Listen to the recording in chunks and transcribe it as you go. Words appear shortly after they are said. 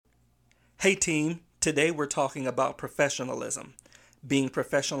Hey team, today we're talking about professionalism. Being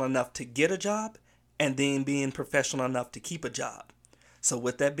professional enough to get a job and then being professional enough to keep a job. So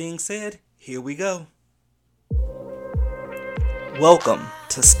with that being said, here we go. Welcome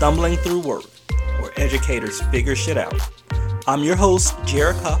to Stumbling Through Work, where educators figure shit out. I'm your host,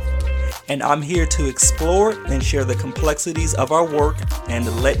 Jared Huff, and I'm here to explore and share the complexities of our work and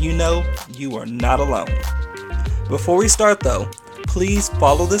to let you know you are not alone. Before we start though, please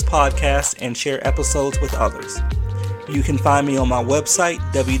follow this podcast and share episodes with others. You can find me on my website,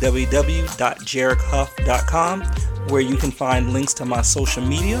 www.jaredhuff.com, where you can find links to my social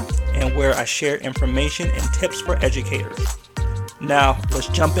media and where I share information and tips for educators. Now, let's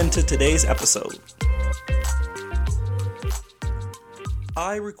jump into today's episode.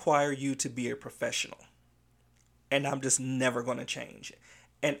 I require you to be a professional, and I'm just never going to change.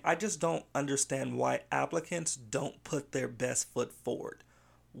 And I just don't understand why applicants don't put their best foot forward.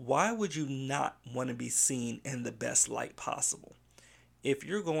 Why would you not want to be seen in the best light possible? If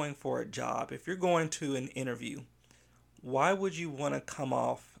you're going for a job, if you're going to an interview, why would you want to come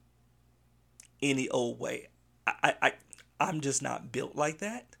off any old way? I'm just not built like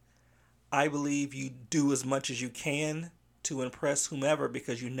that. I believe you do as much as you can to impress whomever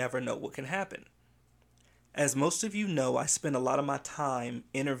because you never know what can happen. As most of you know, I spend a lot of my time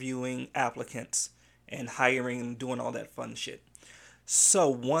interviewing applicants and hiring and doing all that fun shit. So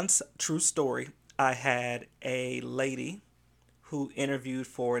once, true story, I had a lady who interviewed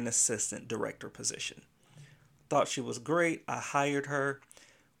for an assistant director position. Thought she was great. I hired her.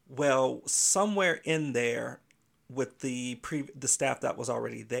 Well, somewhere in there with the staff that was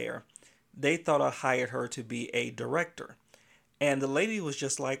already there, they thought I hired her to be a director. And the lady was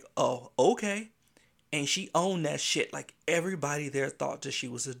just like, oh, okay. And she owned that shit like everybody there thought that she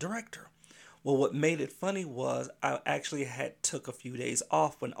was a director. Well, what made it funny was I actually had took a few days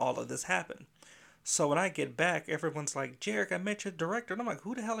off when all of this happened. So when I get back, everyone's like, Jarek, I met your director. And I'm like,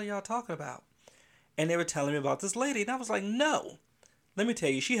 who the hell are y'all talking about? And they were telling me about this lady. And I was like, no. Let me tell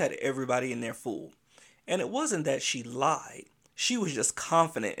you, she had everybody in there fooled. And it wasn't that she lied. She was just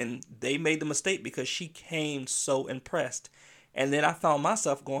confident. And they made the mistake because she came so impressed. And then I found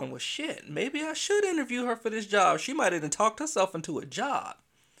myself going, well, shit, maybe I should interview her for this job. She might even talked herself into a job.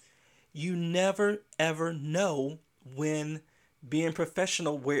 You never, ever know when being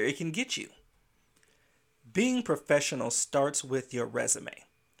professional, where it can get you. Being professional starts with your resume.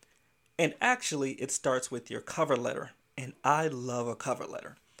 And actually, it starts with your cover letter. And I love a cover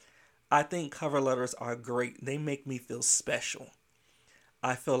letter. I think cover letters are great. They make me feel special.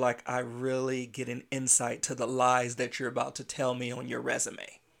 I feel like I really get an insight to the lies that you're about to tell me on your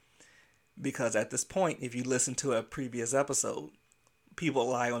resume. Because at this point, if you listen to a previous episode, people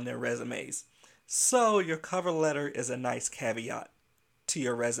lie on their resumes. So your cover letter is a nice caveat to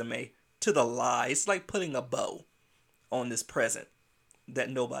your resume, to the lie. It's like putting a bow on this present that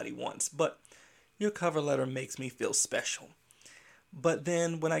nobody wants. But your cover letter makes me feel special. But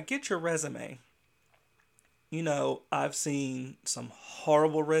then when I get your resume, you know, I've seen some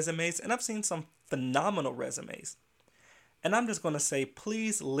horrible resumes and I've seen some phenomenal resumes. And I'm just going to say,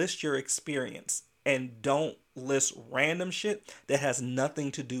 please list your experience and don't list random shit that has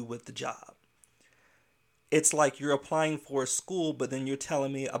nothing to do with the job. It's like you're applying for a school, but then you're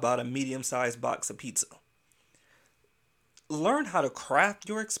telling me about a medium-sized box of pizza. Learn how to craft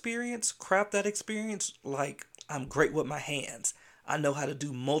your experience. Craft that experience like I'm great with my hands. I know how to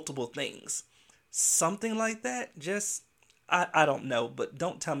do multiple things. Something like that, just, I don't know, but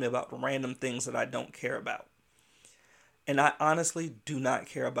don't tell me about random things that I don't care about. And I honestly do not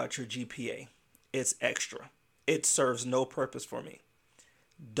care about your GPA. It's extra. It serves no purpose for me.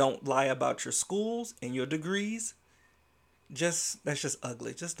 Don't lie about your schools and your degrees. That's just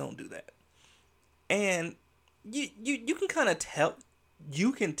ugly. Just don't do that. And you can kind of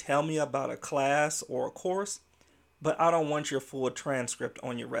you can tell me about a class or a course, but I don't want your full transcript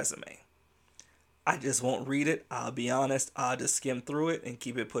on your resume. I just won't read it. I'll be honest. I'll just skim through it and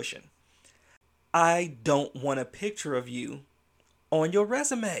keep it pushing. I don't want a picture of you on your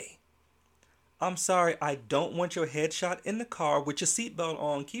resume. I'm sorry. I don't want your headshot in the car with your seatbelt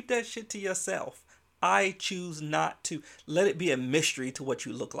on. Keep that shit to yourself. I choose not to. Let it be a mystery to what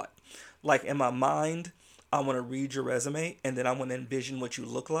you look like. Like in my mind, I want to read your resume and then I want to envision what you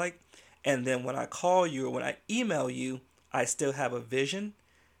look like. And then when I call you or when I email you, I still have a vision.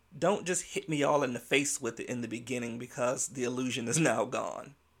 Don't just hit me all in the face with it in the beginning because the illusion is now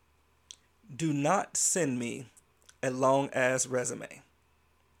gone. Do not send me a long ass resume.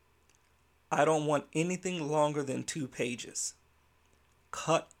 I don't want anything longer than 2 pages.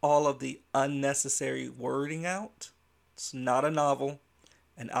 Cut all of the unnecessary wording out. It's not a novel.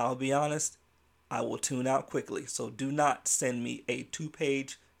 And I'll be honest, I will tune out quickly. So do not send me a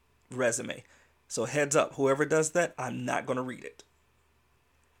 2-page resume. So heads up, whoever does that, I'm not going to read it.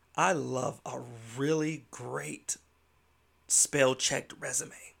 I love a really great spell-checked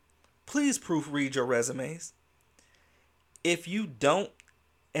resume. Please proofread your resumes. If you don't,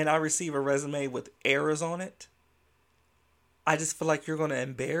 and I receive a resume with errors on it, I just feel like you're going to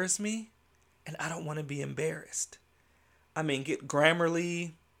embarrass me, and I don't want to be embarrassed. I mean, get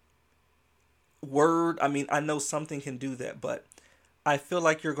Grammarly, Word. I mean, I know something can do that, but I feel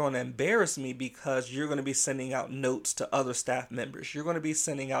like you're going to embarrass me because you're going to be sending out notes to other staff members. You're going to be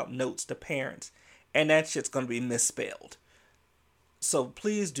sending out notes to parents, and that shit's going to be misspelled. So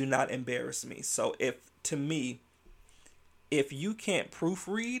please do not embarrass me. So to me, if you can't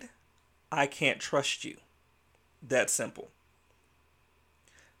proofread, I can't trust you. That simple.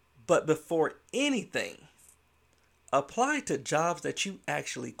 But before anything, apply to jobs that you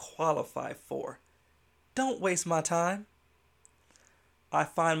actually qualify for. Don't waste my time. I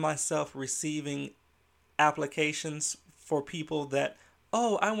find myself receiving applications for people that,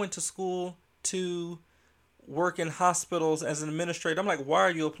 oh, I went to school to work in hospitals as an administrator. I'm like, why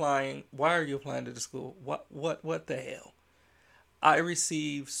are you applying? Why are you applying to the school? What the hell? I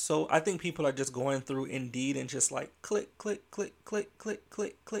think people are just going through Indeed and just like click, click, click, click, click,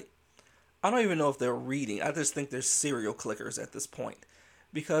 click, click. I don't even know if they're reading. I just think they're serial clickers at this point,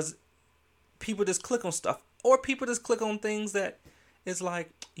 because people just click on stuff, or people just click on things that is like,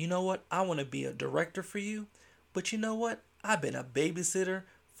 you know what? I want to be a director for you, but you know what? I've been a babysitter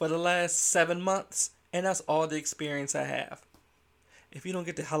for the last 7 months, and that's all the experience I have. If you don't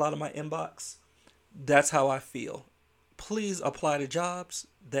get the hell out of my inbox, that's how I feel. Please apply to jobs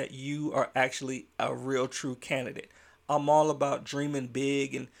that you are actually a real true candidate. I'm all about dreaming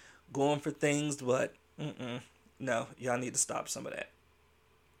big and going for things, but no, y'all need to stop some of that.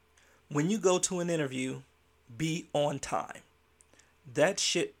 When you go to an interview, be on time. That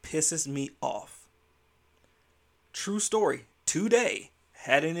shit pisses me off. True story. Today,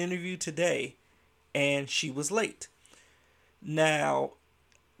 had an interview today, and she was late. Now,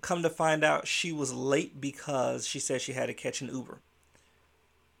 come to find out, she was late because she said she had to catch an Uber.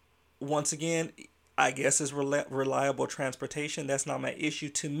 Once again, I guess it's reliable transportation. That's not my issue.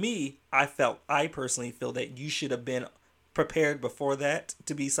 To me, I personally feel that you should have been prepared before that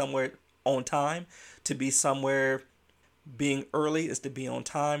to be somewhere on time. To be somewhere, being early is to be on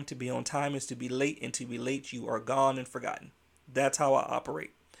time. To be on time is to be late. And to be late, you are gone and forgotten. That's how I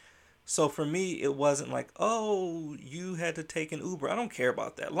operate. So for me, it wasn't like, oh, you had to take an Uber. I don't care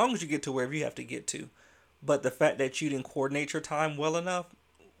about that. As long as you get to wherever you have to get to. But the fact that you didn't coordinate your time well enough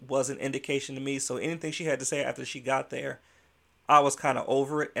was an indication to me. So anything she had to say after she got there, I was kind of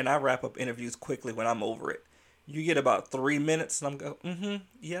over it. And I wrap up interviews quickly when I'm over it. You get about 3 minutes and I'm going,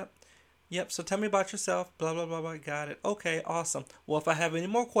 yep. So tell me about yourself. Blah, blah, blah, blah. Got it. Okay, awesome. Well, if I have any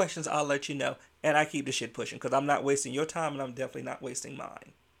more questions, I'll let you know. And I keep the shit pushing because I'm not wasting your time and I'm definitely not wasting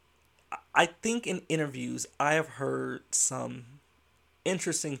mine. I think in interviews, I have heard some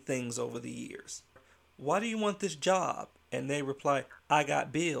interesting things over the years. Why do you want this job? And they reply, I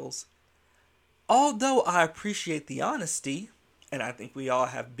got bills. Although I appreciate the honesty, and I think we all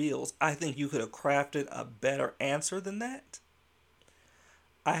have bills, I think you could have crafted a better answer than that.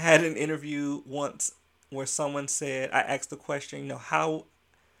 I had an interview once where someone said, I asked the question, how,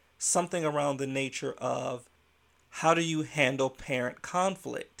 something around the nature of, how do you handle parent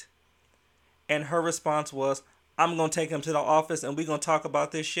conflict? And her response was, I'm going to take him to the office and we're going to talk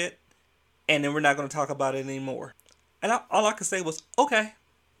about this shit. And then we're not going to talk about it anymore. And all I could say was, okay.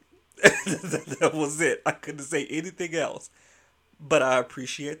 That was it. I couldn't say anything else. But I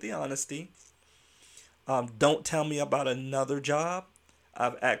appreciate the honesty. Don't tell me about another job.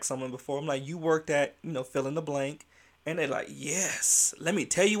 I've asked someone before, I'm like, you worked at, fill in the blank. And they're like, yes, let me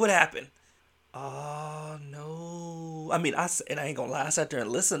tell you what happened. Oh, no. I mean, I ain't gonna lie, I sat there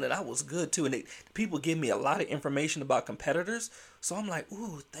and listened, and that was good, too. And people give me a lot of information about competitors. So I'm like,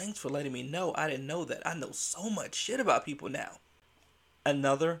 ooh, thanks for letting me know. I didn't know that. I know so much shit about people now. I'm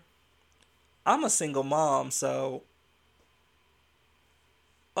a single mom, so...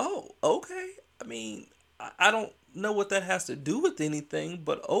 Oh, okay. I mean, I don't know what that has to do with anything,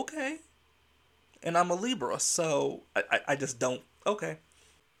 but okay. And I'm a Libra, so I just don't... Okay.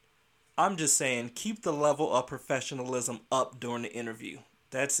 I'm just saying, keep the level of professionalism up during the interview.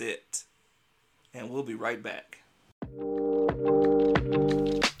 That's it. And we'll be right back.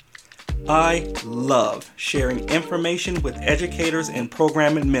 I love sharing information with educators and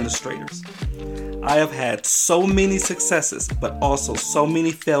program administrators. I have had so many successes, but also so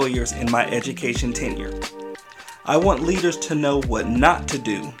many failures in my education tenure. I want leaders to know what not to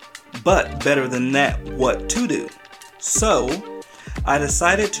do, but better than that, what to do. So, I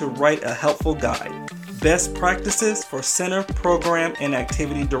decided to write a helpful guide, Best Practices for Center, Program, and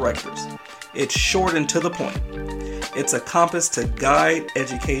Activity Directors. It's short and to the point. It's a compass to guide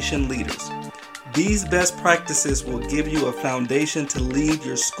education leaders. These best practices will give you a foundation to lead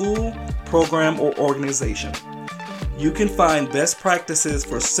your school, program, or organization. You can find Best Practices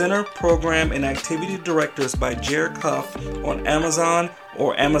for Center, Program, and Activity Directors by Jared Cuff on Amazon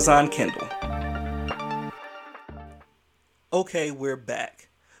or Amazon Kindle. Okay, we're back.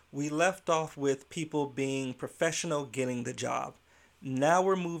 We left off with people being professional getting the job. Now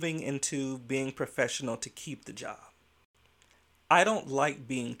we're moving into being professional to keep the job. I don't like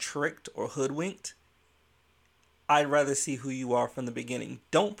being tricked or hoodwinked. I'd rather see who you are from the beginning.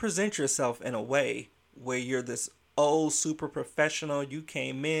 Don't present yourself in a way where you're this super professional. You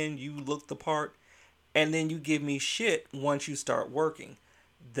came in, you looked the part, and then you give me shit once you start working.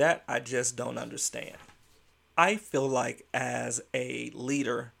 That I just don't understand. I feel like as a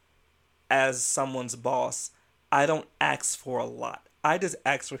leader, as someone's boss, I don't ask for a lot. I just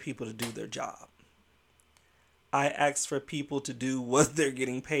ask for people to do their job. I ask for people to do what they're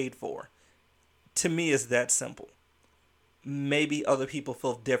getting paid for. To me, it's that simple. Maybe other people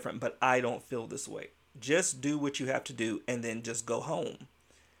feel different, but I don't feel this way. Just do what you have to do and then just go home.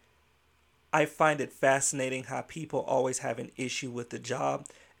 I find it fascinating how people always have an issue with the job,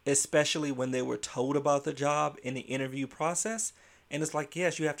 especially when they were told about the job in the interview process. And it's like,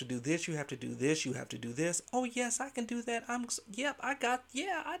 yes, you have to do this, you have to do this, you have to do this. Oh, yes, I can do that. I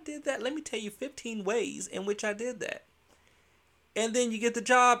did that. Let me tell you 15 ways in which I did that. And then you get the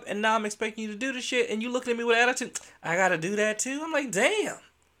job, and now I'm expecting you to do the shit, and you looking at me with attitude. I got to do that too? I'm like, damn.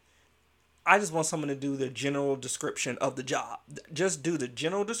 I just want someone to do the general description of the job. Just do the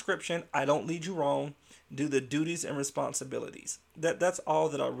general description. I don't lead you wrong. Do the duties and responsibilities. That's all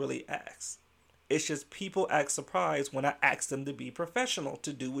that I really ask. It's just people act surprised when I ask them to be professional,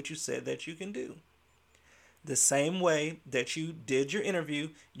 to do what you said that you can do. The same way that you did your interview,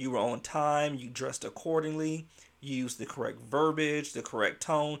 you were on time, you dressed accordingly, you used the correct verbiage, the correct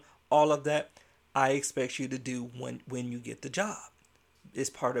tone, all of that, I expect you to do when you get the job. It's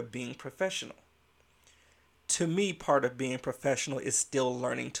part of being professional. To me, part of being professional is still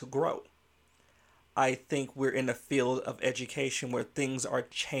learning to grow. I think we're in a field of education where things are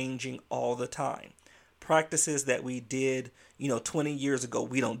changing all the time. Practices that we did, 20 years ago,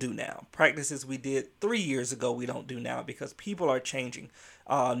 we don't do now. Practices we did 3 years ago, we don't do now because people are changing.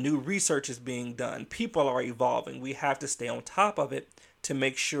 New research is being done. People are evolving. We have to stay on top of it to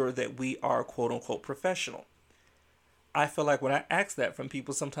make sure that we are quote unquote professional. I feel like when I ask that from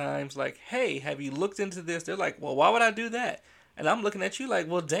people sometimes, like, hey, have you looked into this? They're like, well, why would I do that? And I'm looking at you like,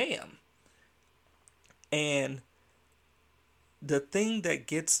 well, damn. And the thing that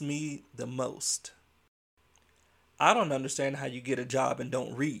gets me the most, I don't understand how you get a job and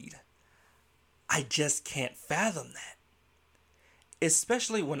don't read. I just can't fathom that.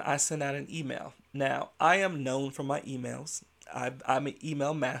 Especially when I send out an email. Now, I am known for my emails. I'm an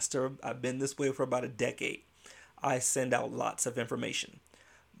email master. I've been this way for about a decade. I send out lots of information.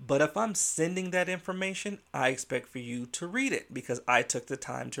 But if I'm sending that information, I expect for you to read it because I took the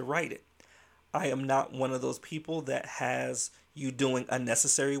time to write it. I am not one of those people that has you doing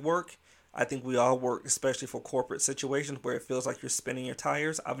unnecessary work. I think we all work, especially for corporate situations where it feels like you're spinning your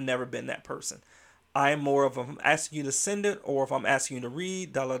tires. I've never been that person. I'm more of, if I'm asking you to send it or if I'm asking you to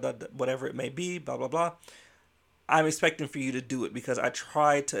read, whatever it may be, blah, blah, blah. I'm expecting for you to do it because I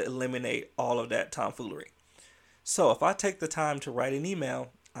try to eliminate all of that tomfoolery. So if I take the time to write an email,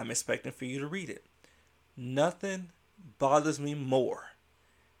 I'm expecting for you to read it. Nothing bothers me more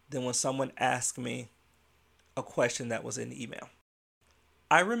than when someone asks me a question that was in the email.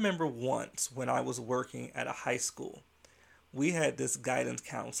 I remember once when I was working at a high school, we had this guidance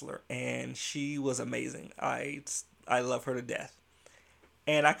counselor and she was amazing. I love her to death.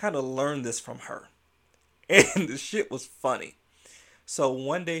 And I kind of learned this from her. And the shit was funny. So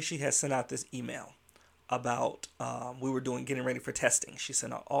one day she had sent out this email about we were getting ready for testing. She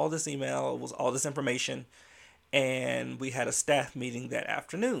sent out all this email, it was all this information, and we had a staff meeting that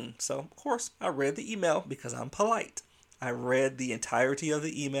afternoon. So of course I read the email because I'm polite. I read the entirety of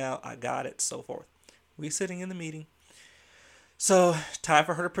the email, I got it, so forth. We sitting in the meeting. So time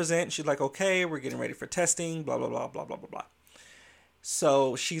for her to present. She's like, okay, we're getting ready for testing, blah, blah, blah, blah, blah, blah, blah.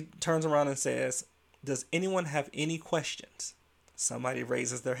 So she turns around and says, does anyone have any questions? Somebody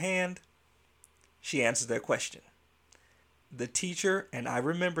raises their hand. She answers their question. The teacher, and I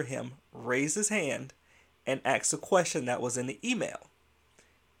remember him, raised his hand and asked a question that was in the email.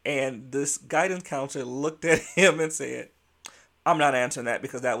 And this guidance counselor looked at him and said, I'm not answering that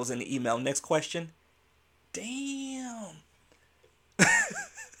because that was in the email. Next question. Damn.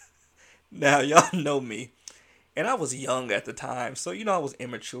 Now, y'all know me. And I was young at the time. So, I was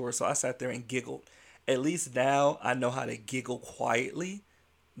immature. So I sat there and giggled. At least now I know how to giggle quietly.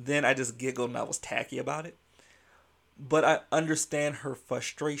 Then I just giggled and I was tacky about it. But I understand her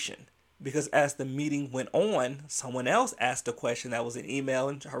frustration. Because as the meeting went on, someone else asked a question that was an email.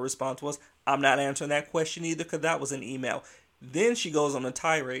 And her response was, I'm not answering that question either because that was an email. Then she goes on a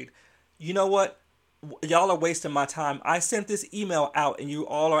tirade. You know what? Y'all are wasting my time. I sent this email out and you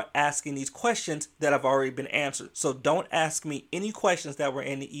all are asking these questions that have already been answered. So don't ask me any questions that were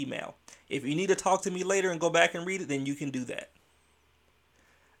in the email. If you need to talk to me later and go back and read it, then you can do that.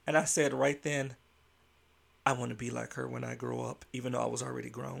 And I said right then, I want to be like her when I grow up, even though I was already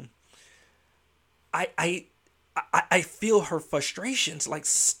grown. I feel her frustrations. Like,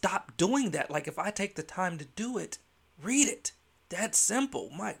 stop doing that. Like, if I take the time to do it, read it. That's simple.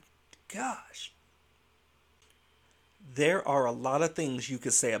 My gosh. There are a lot of things you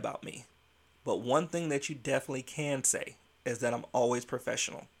could say about me, but one thing that you definitely can say is that I'm always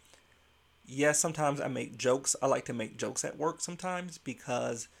professional. Yes, sometimes I make jokes. I like to make jokes at work sometimes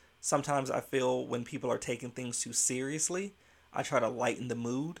because sometimes I feel when people are taking things too seriously, I try to lighten the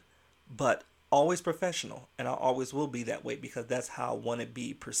mood, but always professional, and I always will be that way because that's how I want to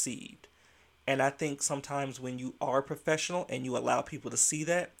be perceived. And I think sometimes when you are professional and you allow people to see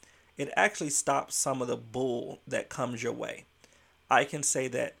that, it actually stops some of the bull that comes your way. I can say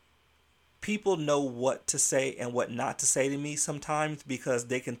that people know what to say and what not to say to me sometimes because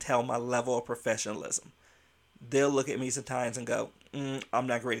they can tell my level of professionalism. They'll look at me sometimes and go, I'm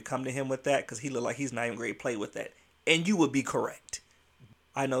not ready to come to him with that because he look like he's not even ready to play with that. And you would be correct.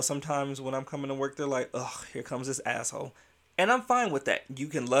 I know sometimes when I'm coming to work, they're like, ugh, here comes this asshole. And I'm fine with that. You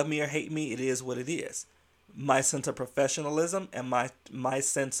can love me or hate me. It is what it is. My sense of professionalism and my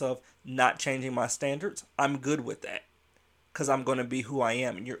sense of not changing my standards, I'm good with that. Because I'm going to be who I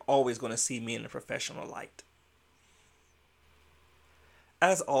am. And you're always going to see me in a professional light.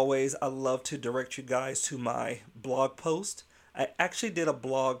 As always, I love to direct you guys to my blog post. I actually did a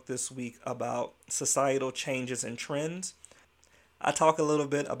blog this week about societal changes and trends. I talk a little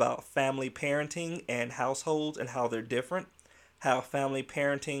bit about family parenting and households and how they're different. How family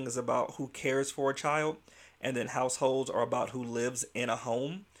parenting is about who cares for a child, and then households are about who lives in a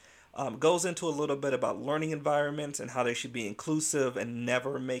home. Goes into a little bit about learning environments and how they should be inclusive and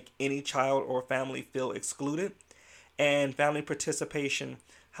never make any child or family feel excluded. And family participation,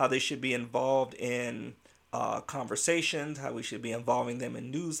 how they should be involved in conversations, how we should be involving them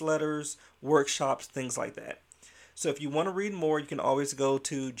in newsletters, workshops, things like that. So if you want to read more, you can always go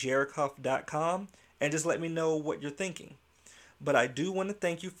to jerichoff.com and just let me know what you're thinking. But I do want to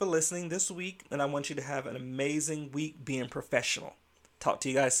thank you for listening this week, and I want you to have an amazing week being professional. Talk to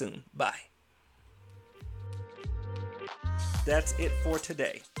you guys soon. Bye. That's it for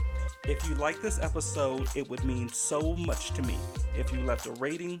today. If you like this episode, it would mean so much to me if you left a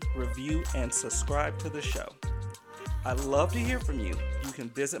rating, review, and subscribe to the show. I'd love to hear from you. You can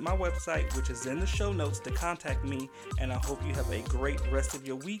visit my website, which is in the show notes, to contact me, and I hope you have a great rest of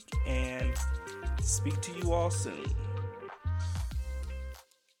your week, and speak to you all soon.